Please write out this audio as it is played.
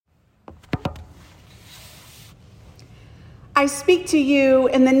I speak to you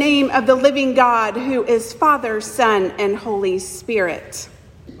in the name of the living God, who is Father, Son, and Holy Spirit.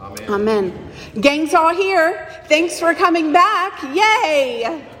 Amen. Amen. Gang's all here. Thanks for coming back.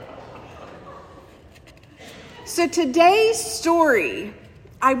 Yay! So today's story,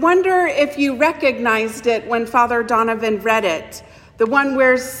 I wonder if you recognized it when Father Donovan read it. The one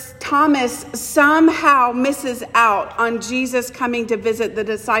where Thomas somehow misses out on Jesus coming to visit the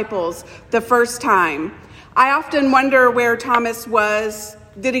disciples the first time. I often wonder where Thomas was.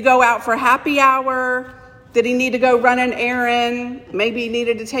 Did he go out for happy hour? Did he need to go run an errand? Maybe he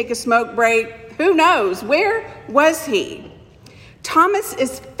needed to take a smoke break. Who knows? Where was he? Thomas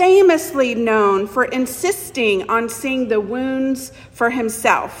is famously known for insisting on seeing the wounds for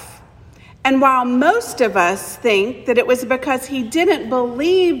himself. And while most of us think that it was because he didn't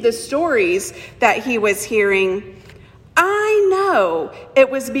believe the stories that he was hearing, I know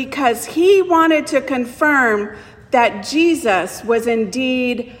it was because he wanted to confirm that Jesus was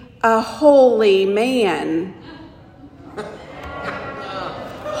indeed a holy man.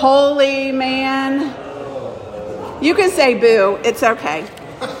 Holy man. You can say boo, it's okay.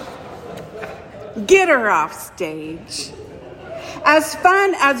 Get her off stage. As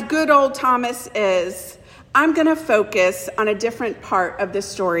fun as good old Thomas is, I'm going to focus on a different part of the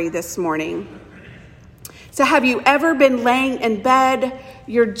story this morning. So have you ever been laying in bed,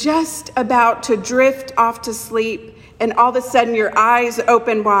 you're just about to drift off to sleep, and all of a sudden your eyes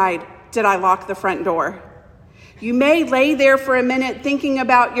open wide? Did I lock the front door? You may lay there for a minute thinking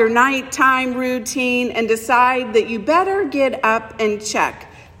about your nighttime routine and decide that you better get up and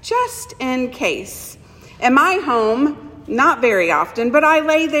check, just in case. In my home, not very often, but I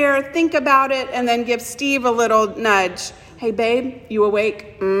lay there, think about it, and then give Steve a little nudge. Hey, babe, you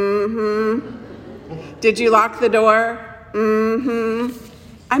awake? Mm-hmm. Did you lock the door? Mm-hmm.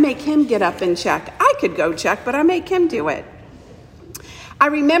 I make him get up and check. I could go check, but I make him do it. I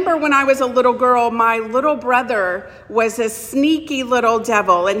remember when I was a little girl, my little brother was a sneaky little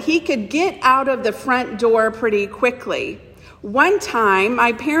devil, and he could get out of the front door pretty quickly. One time,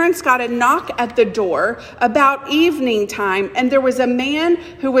 my parents got a knock at the door about evening time, and there was a man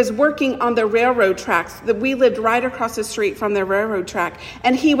who was working on the railroad tracks. We lived right across the street from the railroad track,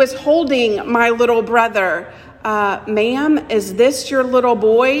 and he was holding my little brother. Ma'am, is this your little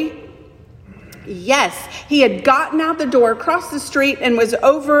boy? Yes, he had gotten out the door, crossed the street, and was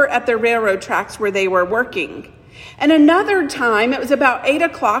over at the railroad tracks where they were working. And another time, it was about 8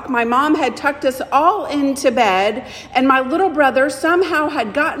 o'clock, my mom had tucked us all into bed, and my little brother somehow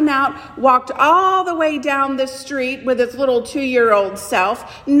had gotten out, walked all the way down the street with his little 2-year-old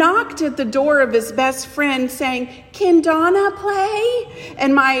self, knocked at the door of his best friend saying, "Can Donna play?"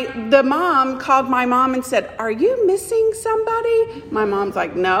 And the mom called my mom and said, "Are you missing somebody?" My mom's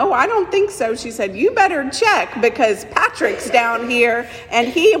like, "No, I don't think so." She said, "You better check because Patrick's down here and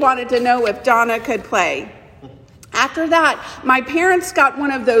he wanted to know if Donna could play." After that, my parents got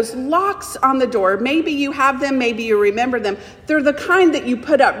one of those locks on the door. Maybe you have them, maybe you remember them. They're the kind that you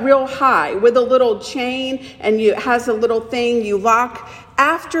put up real high with a little chain, and it has a little thing you lock.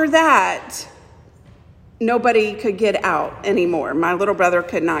 After that, nobody could get out anymore. My little brother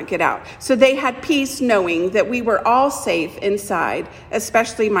could not get out. So they had peace knowing that we were all safe inside,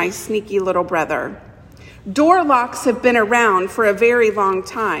 especially my sneaky little brother. Door locks have been around for a very long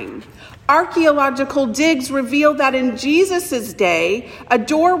time. Archaeological digs reveal that in Jesus' day, a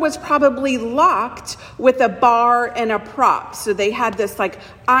door was probably locked with a bar and a prop. So they had this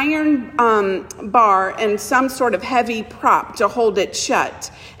iron bar and some sort of heavy prop to hold it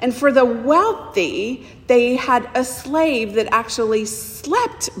shut. And for the wealthy, they had a slave that actually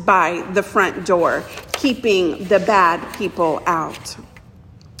slept by the front door, keeping the bad people out.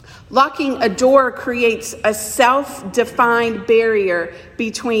 Locking a door creates a self-defined barrier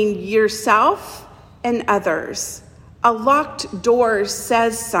between yourself and others. A locked door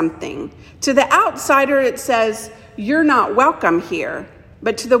says something. To the outsider, it says, "You're not welcome here."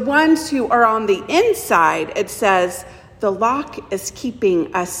 But to the ones who are on the inside, it says, "The lock is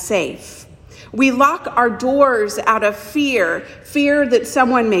keeping us safe." We lock our doors out of fear that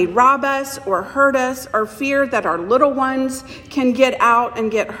someone may rob us or hurt us, or fear that our little ones can get out and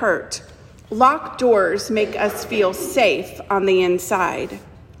get hurt. Locked doors make us feel safe on the inside.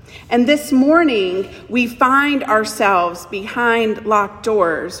 And this morning, we find ourselves behind locked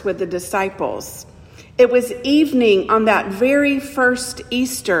doors with the disciples. It was evening on that very first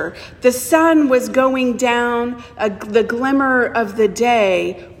Easter. The sun was going down, the glimmer of the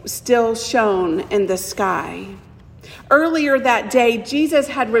day still shone in the sky. Earlier that day, Jesus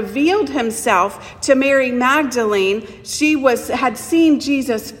had revealed himself to Mary Magdalene. She had seen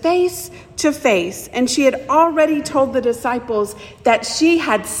Jesus face to face, and she had already told the disciples that she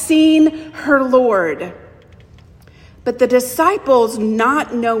had seen her Lord. But the disciples,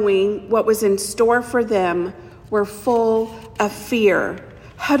 not knowing what was in store for them, were full of fear,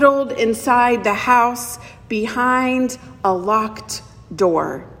 huddled inside the house behind a locked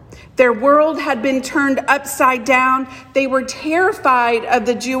door. Their world had been turned upside down. They were terrified of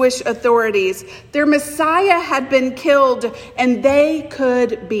the Jewish authorities. Their Messiah had been killed, and they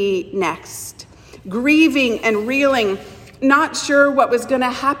could be next. Grieving and reeling, not sure what was going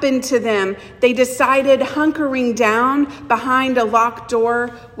to happen to them, they decided hunkering down behind a locked door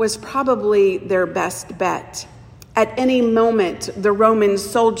was probably their best bet. At any moment, the Roman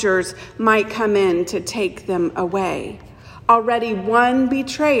soldiers might come in to take them away. Already one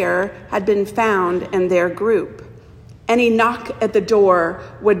betrayer had been found in their group. Any knock at the door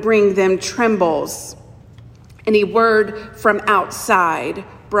would bring them trembles. Any word from outside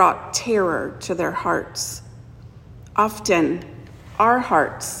brought terror to their hearts. Often, our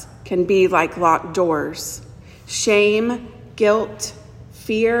hearts can be like locked doors. Shame, guilt,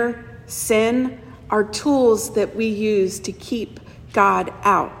 fear, sin are tools that we use to keep God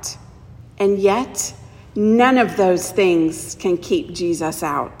out. And yet, none of those things can keep Jesus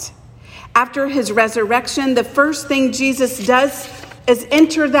out. After his resurrection, the first thing Jesus does is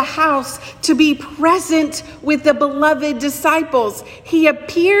enter the house to be present with the beloved disciples. He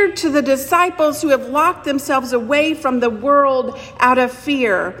appeared to the disciples who have locked themselves away from the world out of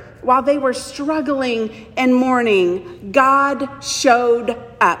fear. While they were struggling and mourning, God showed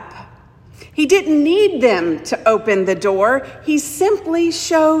up. He didn't need them to open the door. He simply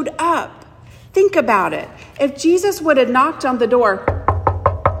showed up. Think about it. If Jesus would have knocked on the door,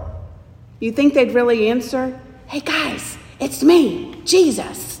 you think they'd really answer? Hey guys, it's me,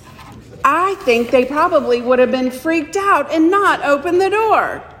 Jesus. I think they probably would have been freaked out and not opened the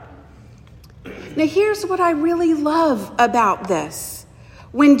door. Now here's what I really love about this.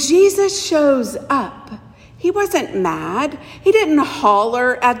 When Jesus shows up, he wasn't mad. He didn't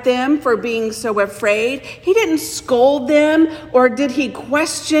holler at them for being so afraid. He didn't scold them, or did he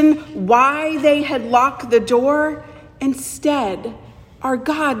question why they had locked the door? Instead, our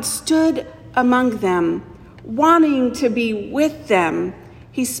God stood among them, wanting to be with them.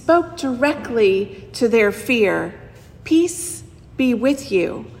 He spoke directly to their fear. Peace be with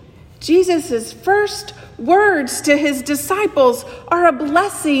you. Jesus' first words to his disciples are a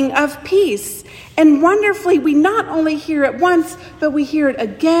blessing of peace. And wonderfully, we not only hear it once, but we hear it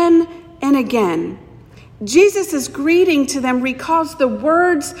again and again. Jesus' greeting to them recalls the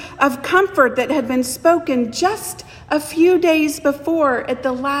words of comfort that had been spoken just a few days before at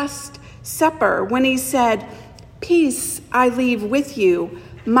the Last Supper, when he said, "Peace I leave with you,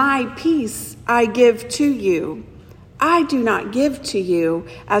 my peace I give to you. I do not give to you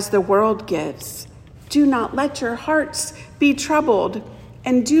as the world gives. Do not let your hearts be troubled,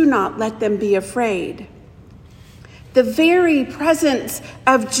 and do not let them be afraid." The very presence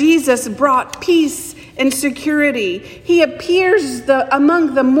of Jesus brought peace and security. He appears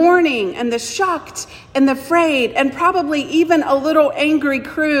among the mourning and the shocked and the afraid, and probably even a little angry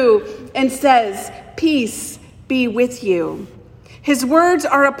crew, and says, "Peace be with you." His words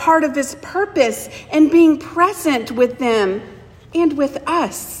are a part of his purpose in being present with them and with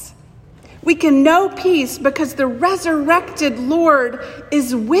us. We can know peace because the resurrected Lord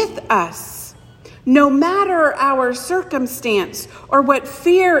is with us. No matter our circumstance or what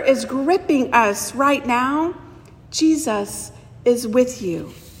fear is gripping us right now, Jesus is with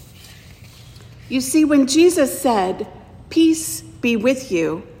you. You see, when Jesus said, "Peace be with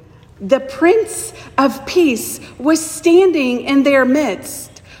you," the Prince of Peace was standing in their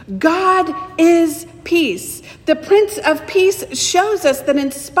midst. God is peace. The Prince of Peace shows us that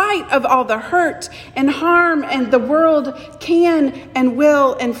in spite of all the hurt and harm and the world can and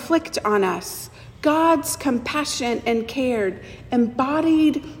will inflict on us, God's compassion and care,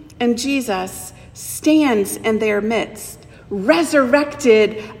 embodied in Jesus, stands in their midst.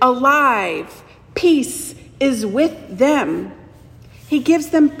 Resurrected, alive, peace is with them. He gives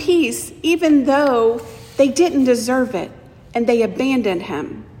them peace even though they didn't deserve it and they abandoned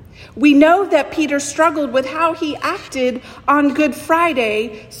him. We know that Peter struggled with how he acted on Good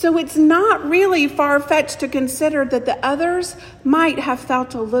Friday, so it's not really far-fetched to consider that the others might have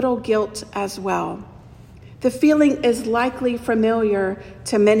felt a little guilt as well. The feeling is likely familiar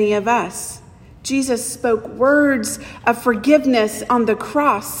to many of us. Jesus spoke words of forgiveness on the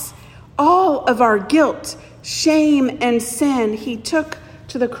cross. All of our guilt, shame, and sin he took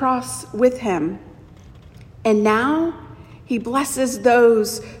to the cross with him. And now he blesses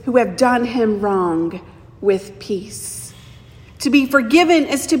those who have done him wrong with peace. To be forgiven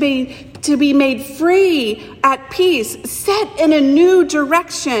is to be made free at peace, set in a new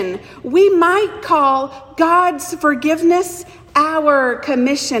direction. We might call God's forgiveness our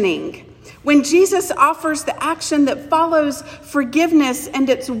commissioning. When Jesus offers the action that follows forgiveness and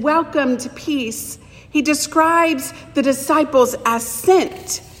its welcomed peace, he describes the disciples as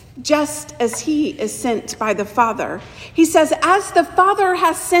sent, just as he is sent by the Father. He says, as the Father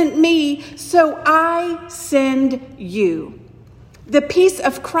has sent me, so I send you. The peace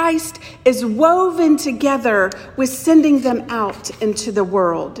of Christ is woven together with sending them out into the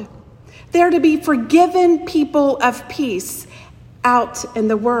world. They are to be forgiven people of peace out in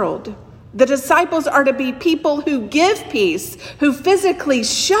the world. The disciples are to be people who give peace, who physically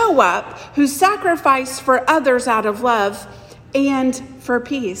show up, who sacrifice for others out of love and for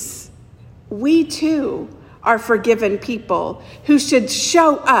peace. We too are forgiven people who should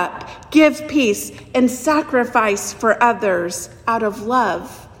show up, give peace, and sacrifice for others out of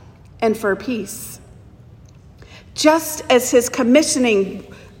love and for peace. Just as his commissioning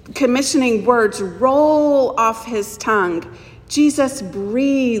words roll off his tongue, Jesus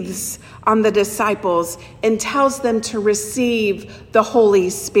breathes on the disciples and tells them to receive the Holy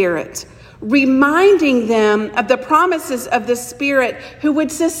Spirit, reminding them of the promises of the Spirit who would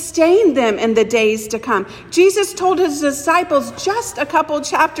sustain them in the days to come. Jesus told his disciples just a couple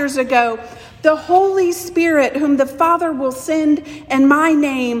chapters ago, the Holy Spirit whom the Father will send in my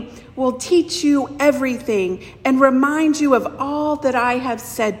name will teach you everything and remind you of all that I have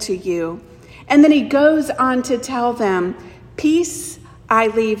said to you. And then he goes on to tell them, peace I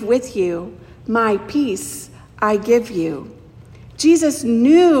leave with you, my peace I give you. Jesus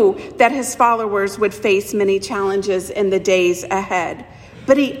knew that his followers would face many challenges in the days ahead,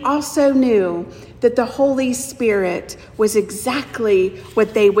 but he also knew that the Holy Spirit was exactly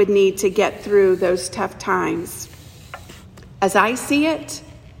what they would need to get through those tough times. As I see it,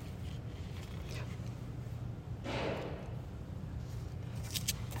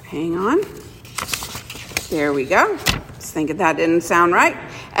 hang on. There we go. I was thinking that didn't sound right.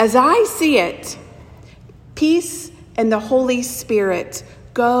 As I see it, peace and the Holy Spirit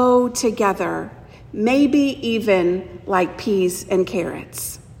go together, maybe even like peas and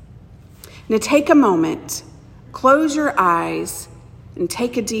carrots. Now take a moment, close your eyes, and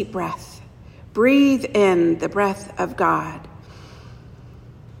take a deep breath. Breathe in the breath of God.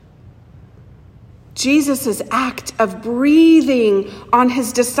 Jesus' act of breathing on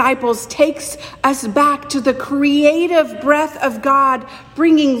his disciples takes us back to the creative breath of God,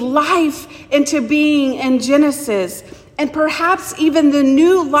 bringing life into being in Genesis, and perhaps even the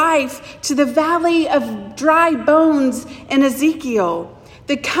new life to the valley of dry bones in Ezekiel.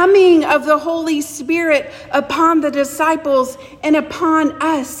 The coming of the Holy Spirit upon the disciples and upon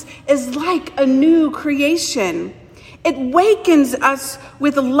us is like a new creation. It wakens us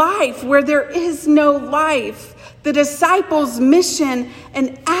with life where there is no life. The disciples' mission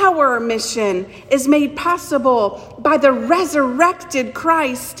and our mission is made possible by the resurrected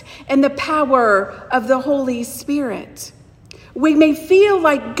Christ and the power of the Holy Spirit. We may feel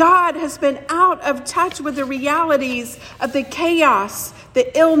like God has been out of touch with the realities of the chaos,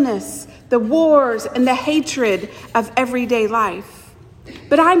 the illness, the wars, and the hatred of everyday life.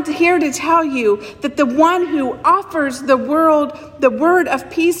 But I'm here to tell you that the one who offers the word of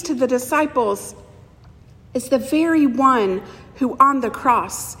peace to the disciples is the very one who on the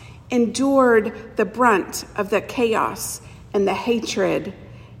cross endured the brunt of the chaos and the hatred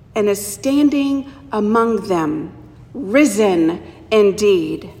and is standing among them, risen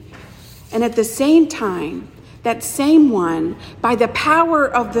indeed. And at the same time, that same one, by the power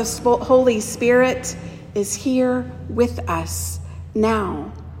of the Holy Spirit, is here with us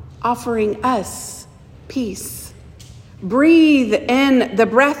now, offering us peace. Breathe in the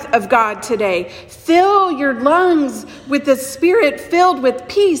breath of God today. Fill your lungs with the Spirit filled with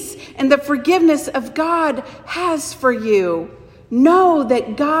peace and the forgiveness of God has for you. Know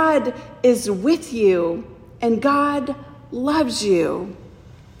that God is with you and God loves you.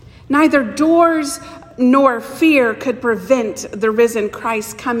 Neither doors nor fear could prevent the risen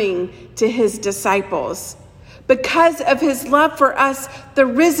Christ coming to his disciples. Because of his love for us, the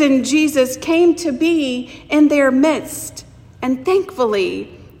risen Jesus came to be in their midst. And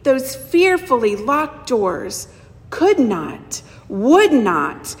thankfully, those fearfully locked doors would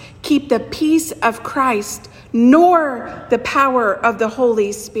not keep the peace of Christ nor the power of the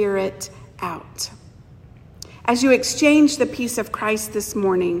Holy Spirit out. As you exchange the peace of Christ this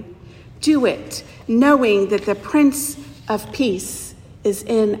morning, do it knowing that the Prince of Peace is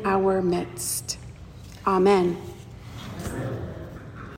in our midst. Amen.